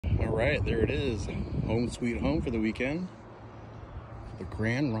right, there it is. Home sweet home for the weekend. The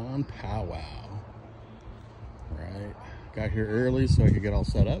Grand Ronde Powwow. Right, got here early so I could get all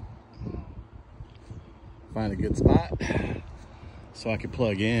set up. Find a good spot so I could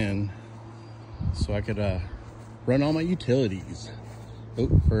plug in, so I could run all my utilities. Oh,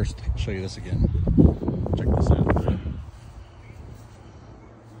 first, I'll show you this again. Check this out.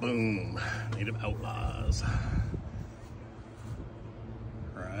 Boom, Native Outlaws.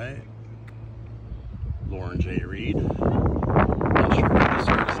 Right. Lauren J. Reed. Not sure what the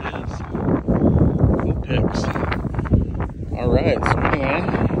service is. Cool pics. All right, so anyway,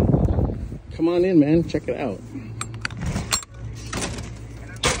 come on in, man. Check it out.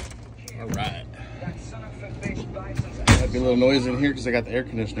 All right. Might be a little noise in here because I got the air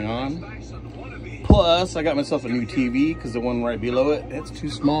conditioning on. Plus, I got myself a new TV because the one right below it, it's too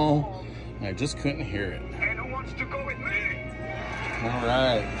small. And I just couldn't hear it. All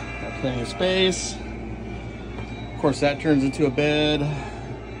right, got plenty of space. Of course, that turns into a bed.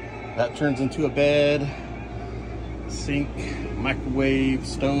 That turns into a bed. Sink, microwave,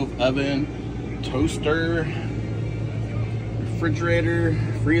 stove, oven, toaster, refrigerator,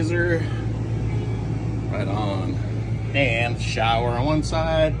 freezer. Right on. And shower on one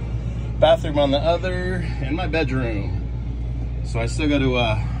side, bathroom on the other, and my bedroom. So I still got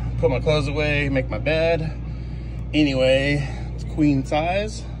to put my clothes away, make my bed. Anyway, it's queen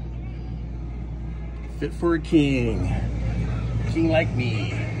size. Fit for a king. King like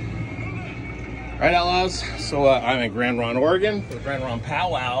me. Right, Outlaws? So I'm in Grand Ronde, Oregon for the Grand Ronde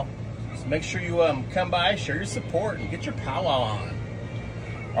Powwow. So make sure you come by, show your support, and get your powwow on.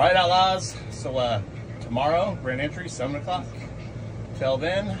 All right, Outlaws? So tomorrow, grand entry, 7 o'clock. Till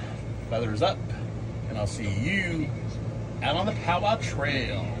then, feathers up, and I'll see you out on the powwow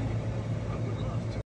trail.